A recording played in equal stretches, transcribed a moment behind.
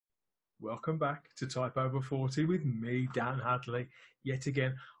welcome back to Type Over 40 with me, Dan Hadley, yet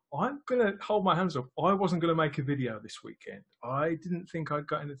again. I'm going to hold my hands up. I wasn't going to make a video this weekend. I didn't think I'd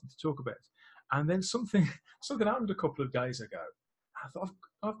got anything to talk about. And then something happened a couple of days ago. I thought,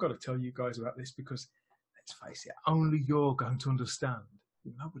 I've got to tell you guys about this because, let's face it, only you're going to understand,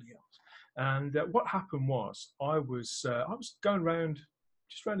 nobody else. And what happened was I was going around,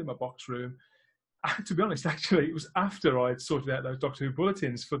 just round in my box room. And to be honest, actually, it was after I'd sorted out those Doctor Who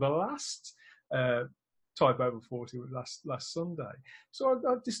bulletins for the last Type Over 40 last Sunday. So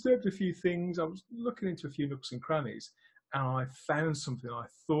I disturbed a few things. I was looking into a few nooks and crannies, and I found something I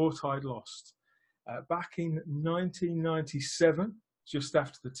thought I'd lost. Back in 1997, just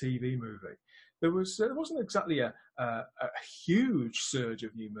after the TV movie, there wasn't exactly a huge surge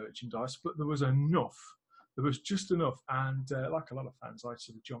of new merchandise, but there was enough. There was just enough, and like a lot of fans, I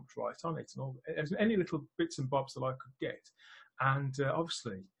sort of jumped right on it, and any little bits and bobs that I could get. And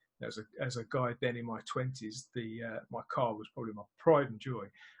obviously, as a guy then in my 20s, my car was probably my pride and joy.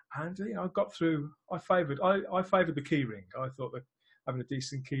 And I got through. I favoured the keyring. I thought that having a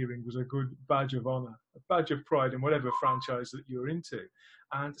decent keyring was a good badge of honour, a badge of pride in whatever franchise that you're into.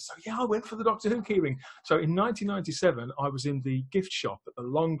 And so, I went for the Doctor Who keyring. So in 1997, I was in the gift shop at the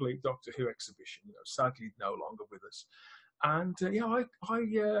Longleat Doctor Who exhibition, sadly no longer with us. And I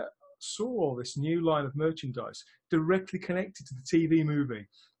saw all this new line of merchandise directly connected to the TV movie,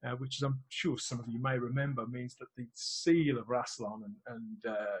 which is, I'm sure some of you may remember, means that the seal of Rassilon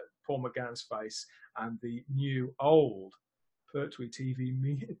and Paul McGann's face and the new old Pertwee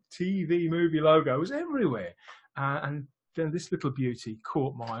TV movie logo was everywhere. And then this little beauty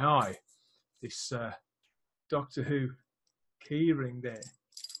caught my eye. This Doctor Who keyring there.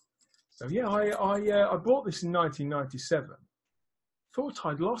 So I bought this in 1997. Thought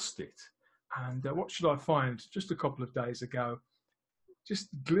I'd lost it, and what should I find? Just a couple of days ago, just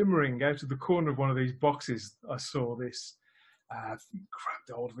glimmering out of the corner of one of these boxes, I saw this.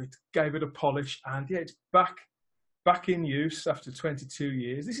 Grabbed hold of it, gave it a polish, and it's back in use after 22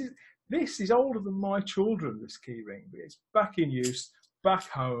 years. This is older than my children, this keyring, but it's back in use, back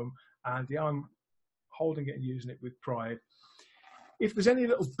home, and I'm holding it and using it with pride. If there's any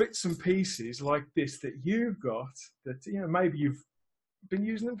little bits and pieces like this that you've got, that maybe you've been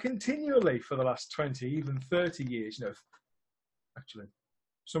using them continually for the last 20, even 30 years, actually,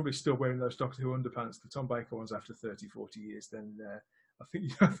 somebody's still wearing those Doctor Who underpants, the Tom Baker ones, after 30, 40 years, then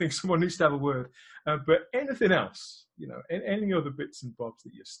I think someone needs to have a word. But anything else, any other bits and bobs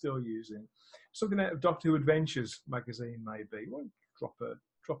that you're still using, something out of Doctor Who Adventures magazine maybe, well, drop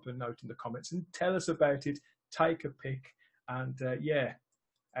a note in the comments and tell us about it. Take a pic and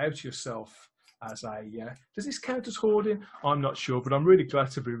out yourself as a. Does this count as hoarding? I'm not sure, but I'm really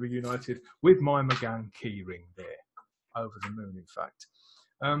glad to be reunited with my McGann keyring there. Over the moon, in fact.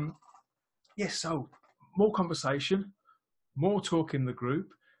 So more conversation. More talk in the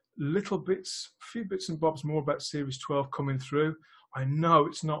group, few bits and bobs more about Series 12 coming through. I know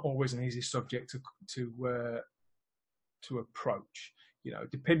it's not always an easy subject to approach,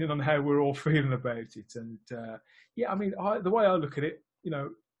 depending on how we're all feeling about it. And the way I look at it,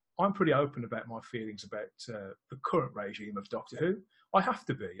 I'm pretty open about my feelings about the current regime of Doctor Who. I have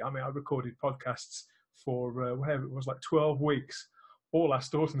to be. I recorded podcasts for whatever it was, like 12 weeks, all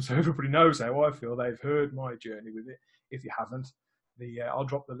last autumn, so everybody knows how I feel. They've heard my journey with it. If you haven't, I'll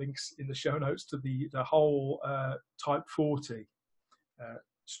drop the links in the show notes to the whole Type 40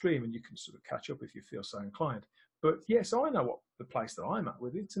 stream, and you can sort of catch up if you feel so inclined. But yes, I know what the place that I'm at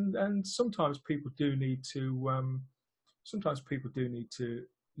with it, and sometimes people do need to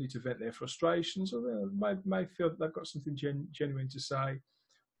vent their frustrations, or they may feel that they've got something genuine to say,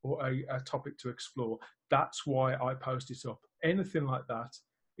 or a topic to explore. That's why I post it up. Anything like that,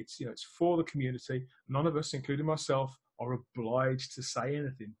 it's for the community. None of us, including myself, are obliged to say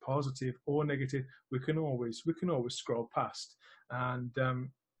anything positive or negative. We can always scroll past. And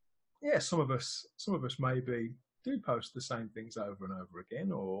some of us maybe do post the same things over and over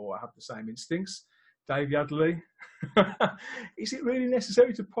again, or have the same instincts. Dave Yadley, is it really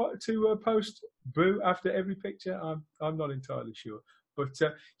necessary to post boo after every picture? I'm not entirely sure. But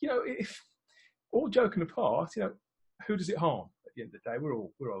if all joking apart, who does it harm? At the end of the day, we're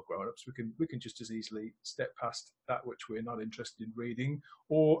all grown-ups. We can just as easily step past that which we're not interested in reading,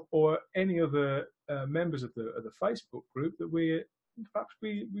 or any other members of the Facebook group that we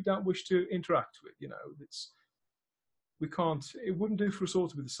don't wish to interact with. It wouldn't do for us all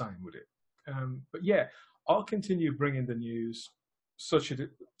to be the same, would it? But I'll continue bringing the news, such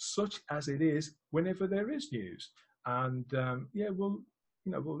as it is, whenever there is news. And we'll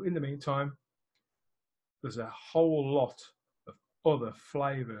in the meantime, there's a whole lot of other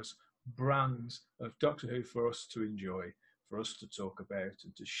flavours brands of Doctor Who for us to enjoy, for us to talk about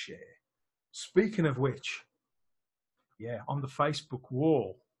and to share. Speaking of which, yeah, on the Facebook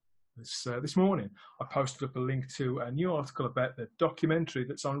wall this morning, I posted up a link to a new article about the documentary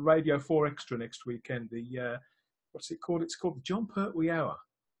that's on Radio 4 Extra next weekend. The what's it called? It's called the John Pertwee Hour.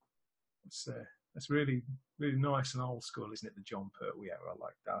 It's really, really nice and old school, isn't it? The John Pertwee Hour. I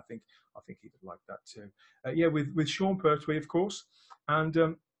like that. I think he'd like that too. Yeah, with Sean Pertwee, of course, and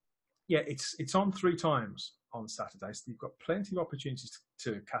yeah, it's on 3 times on Saturday, so you've got plenty of opportunities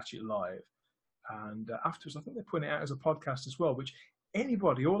to catch it live. And afterwards, I think they're putting it out as a podcast as well, which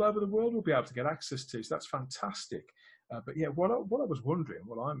anybody all over the world will be able to get access to. So that's fantastic. But yeah, what I was wondering,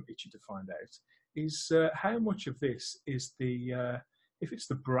 what I'm itching to find out, is how much of this is if it's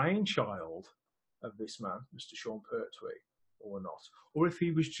the brainchild of this man, Mr. Sean Pertwee, or not, or if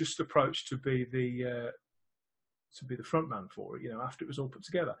he was just approached to be the front man for it, after it was all put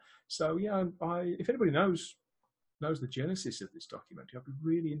together. So yeah, if anybody knows the genesis of this documentary, I'd be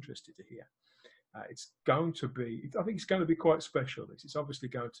really interested to hear. It's going to be, I think it's going to be quite special. It's obviously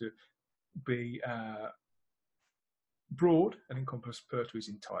going to be broad and encompass Pertwee's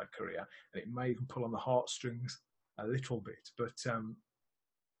entire career, and it may even pull on the heartstrings a little bit. But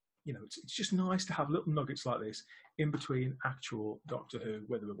it's just nice to have little nuggets like this in between actual Doctor Who,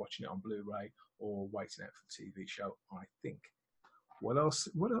 whether we're watching it on Blu-ray or waiting out for the TV show. I think. What else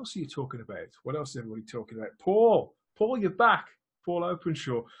are you talking about? What else is everybody talking about? Paul, you're back. Paul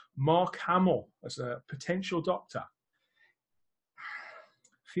Openshaw, Mark Hamill as a potential Doctor.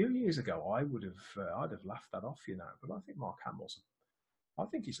 A few years ago, I'd have laughed that off, But I think Mark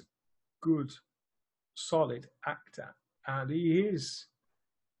he's a good, solid actor, and he is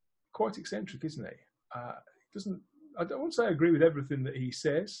quite eccentric, isn't he? I don't want to say I agree with everything that he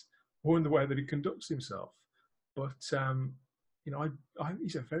says or in the way that he conducts himself, but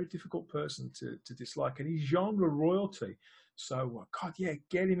he's a very difficult person to dislike, and he's genre royalty. So, God, yeah,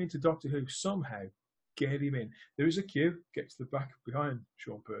 get him into Doctor Who somehow. Get him in. There is a queue. Get to the back behind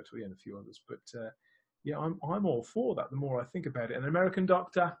Sean Pertwee and a few others. But yeah, I'm all for that. The more I think about it, an American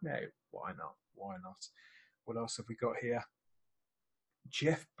Doctor, no, why not? Why not? What else have we got here?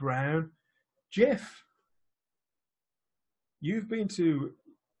 Jeff Brown. Jeff, you've been to.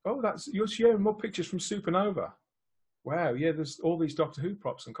 Oh, you're sharing more pictures from Supernova. Wow, yeah, there's all these Doctor Who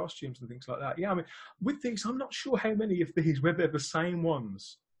props and costumes and things like that. Yeah, I mean, with these, I'm not sure how many of these, whether they're the same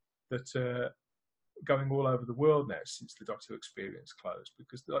ones that are going all over the world now since the Doctor Who experience closed,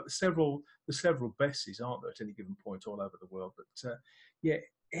 because like the several Bessies, aren't there, at any given point all over the world. But yeah,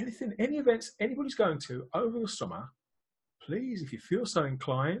 any events anybody's going to over the summer, please, if you feel so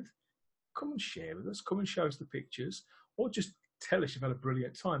inclined, come and share with us, come and show us the pictures, or just tell us you've had a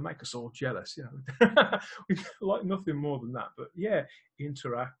brilliant time, make us all jealous. We'd like nothing more than that. But yeah,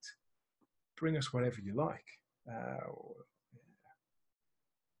 interact, bring us whatever you like.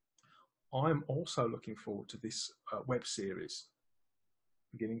 I'm also looking forward to this web series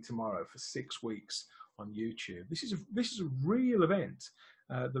beginning tomorrow for 6 weeks on YouTube. This is a real event.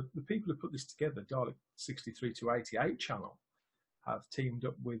 The people who put this together, Dalek 63 to 88 channel, have teamed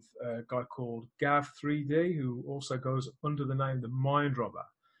up with a guy called Gav 3D, who also goes under the name The Mind Robber,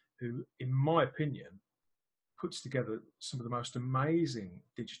 who, in my opinion, puts together some of the most amazing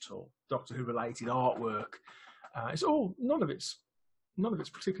digital Doctor Who related artwork. None of it's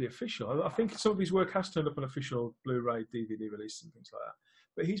particularly official. I think some of his work has turned up on official Blu-ray, DVD releases and things like that.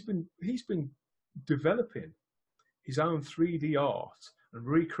 But he's been developing his own 3D art and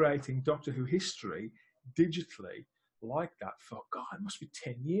recreating Doctor Who history digitally like that for, God, it must be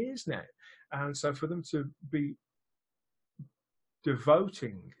 10 years now. And so for them to be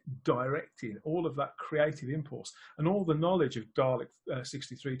directing all of that creative impulse and all the knowledge of Dalek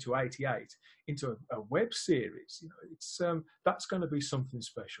 63 to 88 into a web series, it's that's going to be something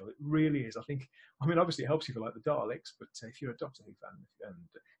special. It really is. I mean, obviously it helps if you like the Daleks, but if you're a Doctor Who fan and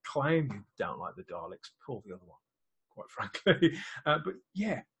claim you don't like the Daleks, pull the other one, quite frankly. But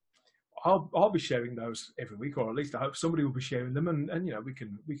yeah, I'll be sharing those every week, or at least I hope somebody will be sharing them, and we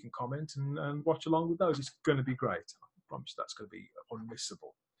can comment and watch along with those. It's going to be great. I promise that's going to be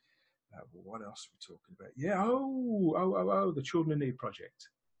unmissable. What else are we talking about? Yeah, the Children in Need project.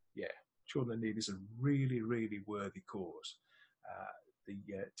 Yeah, Children in Need is a really, really worthy cause.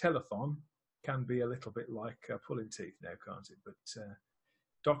 The telethon can be a little bit like pulling teeth now, can't it? But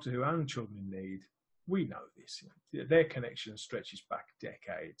Doctor Who and Children in Need, we know this. Their connection stretches back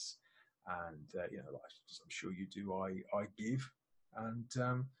decades. And I'm sure you do, I give, and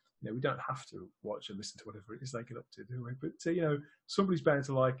we don't have to watch and listen to whatever it is they get up to, do we? But somebody's bound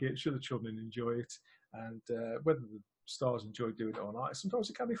to like it. Sure, the children enjoy it, and whether stars enjoy doing it all night. Sometimes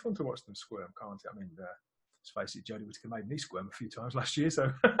it can be fun to watch them squirm, can't it? I mean, let's face it, Jodie Whittaker made me squirm a few times last year,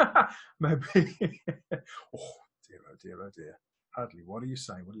 so maybe. Oh dear, oh dear, oh dear. Hadley, what are you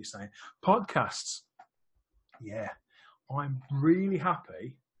saying? What are you saying? Podcasts. Yeah, I'm really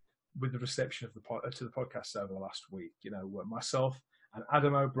happy with the reception of to the podcast over the last week. You know, myself and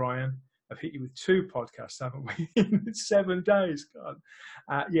Adam O'Brien have hit you with 2 podcasts, haven't we, in 7 days? God.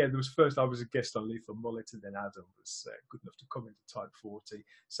 Yeah, there was first I was a guest on Lethal Mullet, and then Adam was good enough to come into Type 40.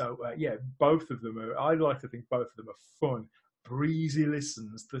 So, yeah, both of them I like to think both of them are fun, breezy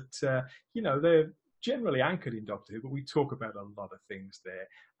listens that, you know, they're generally anchored in Doctor Who, but we talk about a lot of things there.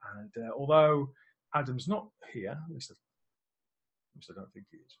 And although Adam's not here, at least I don't think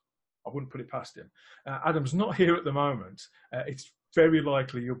he is. I wouldn't put it past him. Adam's not here at the moment. It's very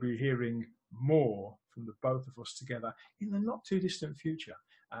likely you'll be hearing more from the both of us together in the not too distant future.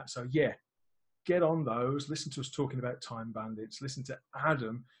 So yeah, get on those. Listen to us talking about Time Bandits. Listen to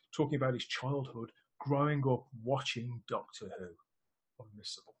Adam talking about his childhood, growing up watching Doctor Who.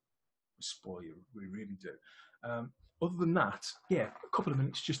 Unmissable. We spoil you. We really do. Other than that, yeah, a couple of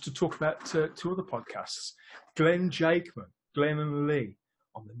minutes just to talk about 2 other podcasts. Glenn Jakeman, Glenn and Lee,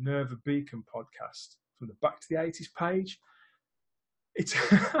 on the Nerva Beacon podcast from the Back to the 80s page. It's,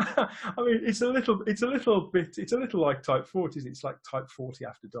 I mean, it's a little like Type 40, isn't it? It's like Type 40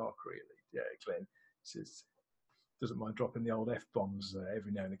 After Dark, really. Yeah, Glenn says, doesn't mind dropping the old F-bombs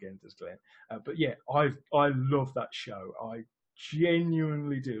every now and again, does Glenn. But yeah, I love that show. I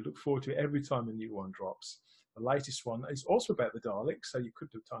genuinely do look forward to it every time a new one drops. The latest one is also about the Daleks, so you could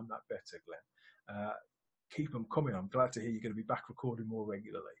have timed that better, Glenn. Keep them coming. I'm glad to hear you're going to be back recording more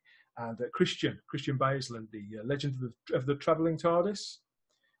regularly. And Christian Baseland, the legend of the travelling TARDIS.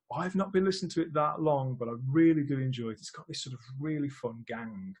 I've not been listening to it that long, but I really do enjoy it. It's got this sort of really fun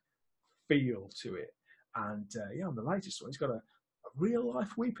gang feel to it. And yeah, on the latest one, he's got a real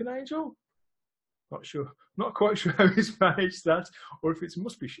life weeping angel. Not quite sure how he's managed that, or if it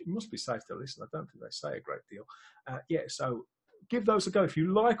must be safe to listen. I don't think they say a great deal. Yeah, so give those a go. If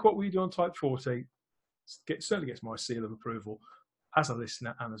you like what we do on Type 40, certainly gets my seal of approval as a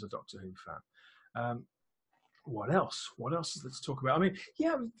listener and as a Doctor Who fan. What else? What else is there to talk about? I mean,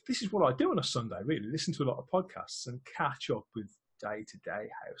 yeah, this is what I do on a Sunday, really. Listen to a lot of podcasts and catch up with day-to-day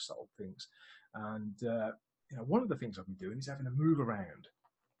household things. And, you know, one of the things I've been doing is having a move around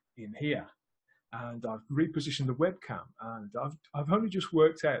in here. And I've repositioned the webcam. And I've only just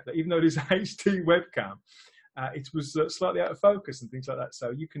worked out that even though it is a HD webcam, it was slightly out of focus and things like that.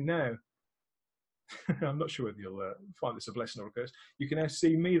 So you can now, I'm not sure whether you'll find this a blessing or a curse, you can now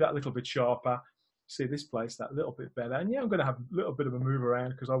see me that little bit sharper, see this place that little bit better. And yeah, I'm going to have a little bit of a move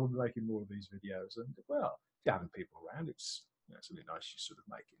around because I will be making more of these videos. And well, if you're having people around, it's really nice. You sort of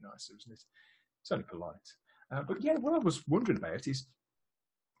make it nicer, isn't it? It's only polite. But yeah, what I was wondering about is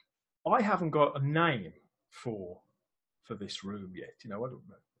I haven't got a name for this room yet. You know, I don't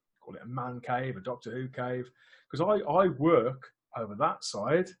call it a man cave, a Doctor Who cave, because I work over that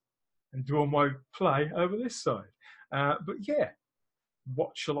side and do all my play over this side. But yeah,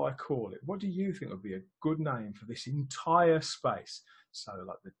 what shall I call it? What do you think would be a good name for this entire space? So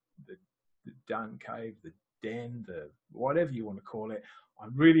like the Dan cave, the den, the whatever you want to call it.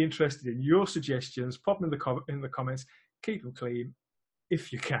 I'm really interested in your suggestions. Pop them in the comments. Keep them clean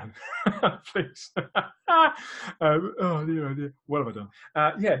if you can, please. Oh dear, what have I done?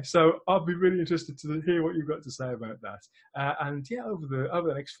 Yeah, so I'll be really interested to hear what you've got to say about that. And yeah, over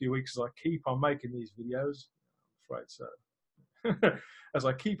the next few weeks, as I keep on making these videos, I'm afraid so. As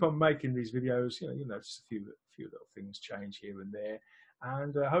I keep on making these videos, you know, just a few little things change here and there,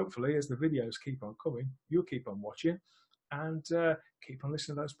 and hopefully, as the videos keep on coming, you'll keep on watching and keep on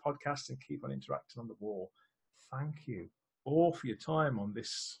listening to those podcasts and keep on interacting on the wall. Thank you all for your time on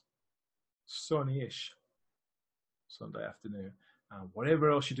this sunny-ish Sunday afternoon. And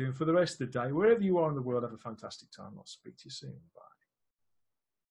whatever else you're doing for the rest of the day, wherever you are in the world, have a fantastic time. I'll speak to you soon. Bye.